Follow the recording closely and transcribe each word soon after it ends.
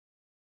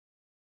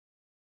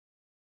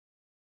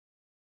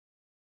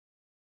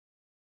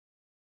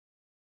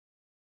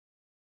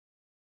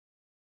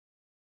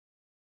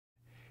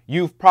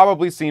You've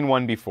probably seen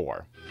one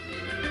before.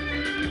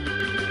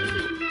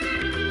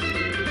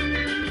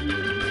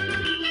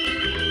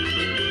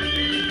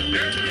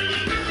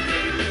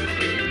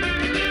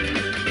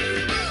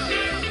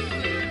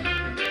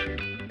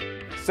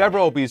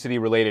 Several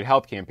obesity-related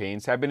health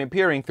campaigns have been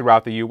appearing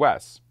throughout the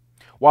U.S.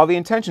 While the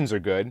intentions are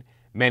good,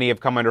 many have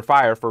come under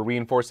fire for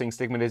reinforcing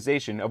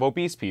stigmatization of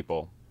obese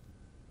people.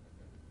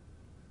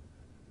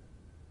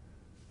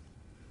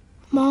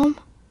 Mom,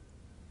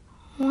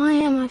 why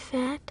am I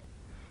fat?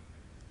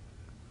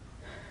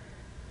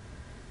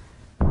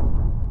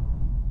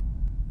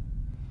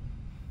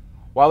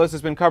 While this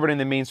has been covered in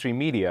the mainstream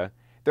media,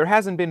 there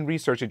hasn't been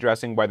research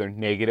addressing whether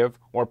negative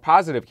or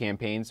positive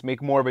campaigns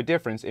make more of a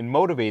difference in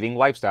motivating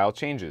lifestyle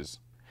changes.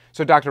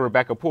 So Dr.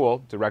 Rebecca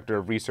Poole, Director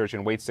of Research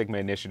and Weight Stigma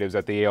Initiatives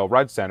at the Yale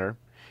Rudd Center,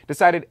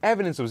 decided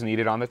evidence was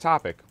needed on the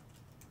topic.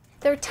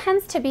 There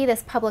tends to be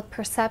this public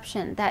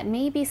perception that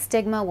maybe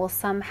stigma will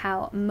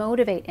somehow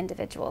motivate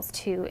individuals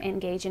to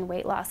engage in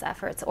weight loss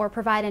efforts or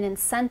provide an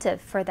incentive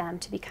for them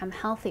to become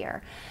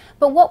healthier.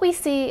 But what we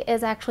see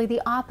is actually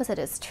the opposite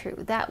is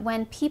true, that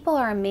when people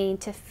are made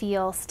to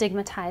feel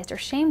stigmatized or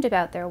shamed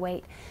about their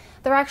weight,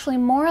 they're actually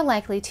more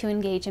likely to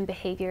engage in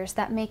behaviors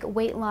that make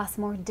weight loss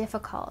more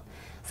difficult,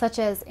 such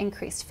as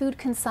increased food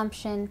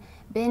consumption,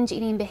 binge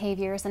eating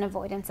behaviors, and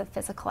avoidance of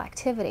physical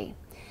activity.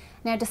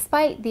 Now,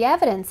 despite the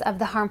evidence of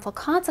the harmful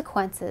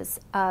consequences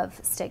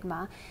of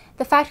stigma,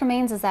 the fact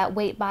remains is that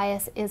weight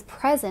bias is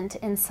present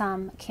in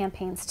some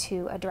campaigns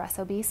to address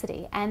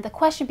obesity. And the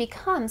question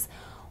becomes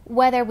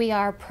whether we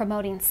are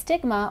promoting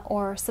stigma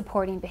or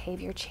supporting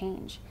behavior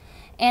change.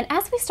 And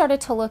as we started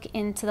to look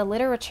into the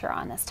literature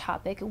on this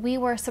topic, we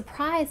were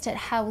surprised at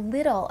how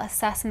little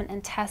assessment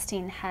and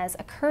testing has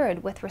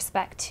occurred with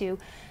respect to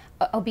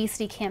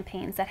obesity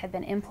campaigns that have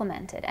been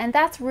implemented. And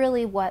that's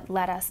really what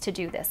led us to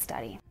do this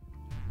study.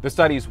 The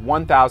study's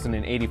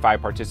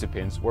 1,085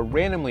 participants were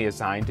randomly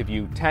assigned to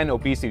view 10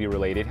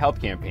 obesity-related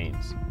health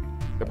campaigns.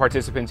 The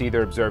participants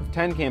either observed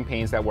 10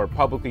 campaigns that were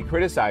publicly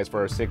criticized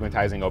for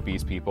stigmatizing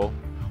obese people,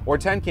 or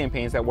 10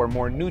 campaigns that were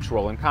more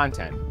neutral in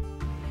content.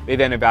 They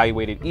then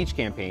evaluated each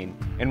campaign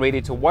and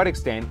rated to what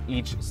extent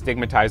each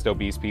stigmatized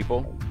obese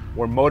people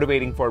were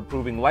motivating for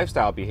improving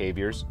lifestyle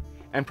behaviors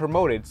and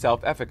promoted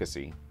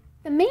self-efficacy.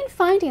 The main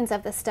findings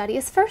of the study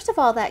is, first of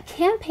all, that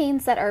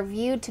campaigns that are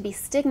viewed to be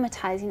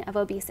stigmatizing of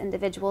obese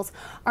individuals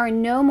are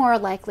no more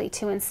likely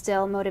to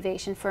instill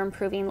motivation for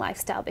improving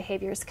lifestyle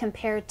behaviors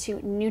compared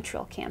to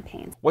neutral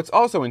campaigns. What's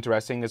also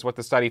interesting is what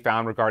the study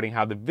found regarding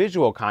how the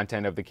visual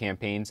content of the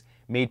campaigns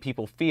made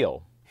people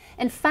feel.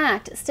 In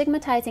fact,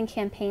 stigmatizing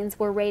campaigns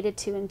were rated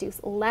to induce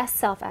less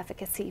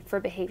self-efficacy for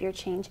behavior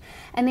change,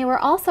 and they were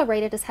also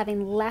rated as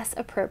having less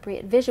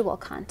appropriate visual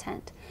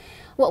content.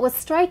 What was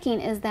striking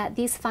is that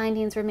these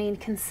findings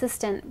remained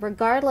consistent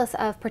regardless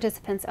of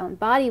participants' own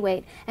body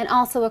weight and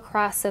also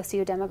across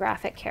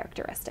sociodemographic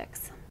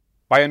characteristics.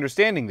 By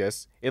understanding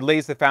this, it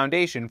lays the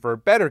foundation for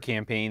better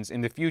campaigns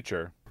in the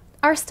future.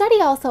 Our study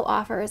also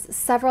offers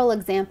several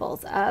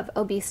examples of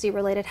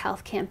obesity-related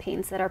health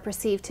campaigns that are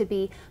perceived to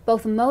be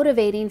both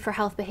motivating for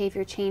health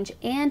behavior change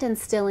and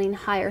instilling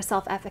higher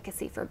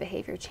self-efficacy for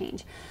behavior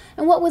change.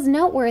 And what was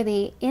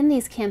noteworthy in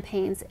these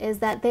campaigns is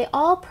that they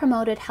all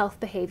promoted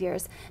health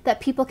behaviors that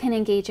people can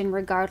engage in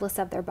regardless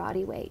of their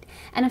body weight.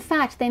 And in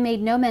fact, they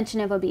made no mention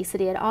of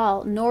obesity at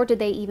all, nor did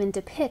they even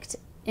depict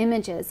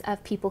images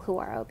of people who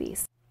are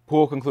obese.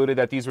 Poole concluded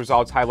that these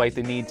results highlight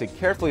the need to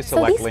carefully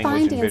select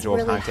language and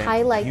visual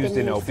content used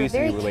in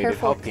obesity-related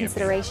health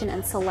consideration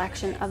and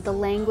selection of the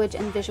language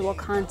and visual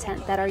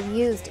content that are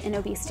used in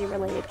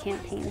obesity-related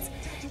campaigns.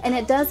 And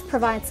it does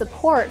provide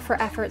support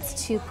for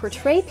efforts to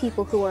portray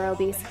people who are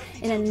obese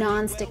in a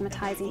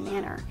non-stigmatizing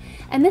manner.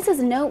 And this is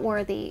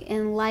noteworthy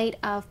in light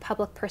of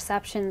public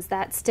perceptions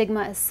that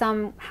stigma is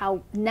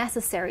somehow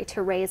necessary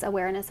to raise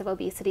awareness of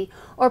obesity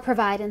or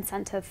provide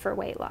incentive for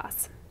weight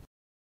loss.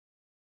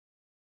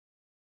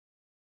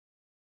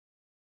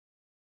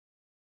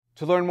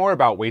 To learn more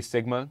about weight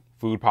stigma,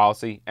 food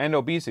policy, and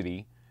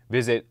obesity,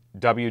 visit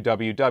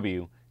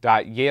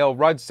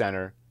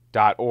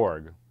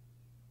www.yaleruddcenter.org.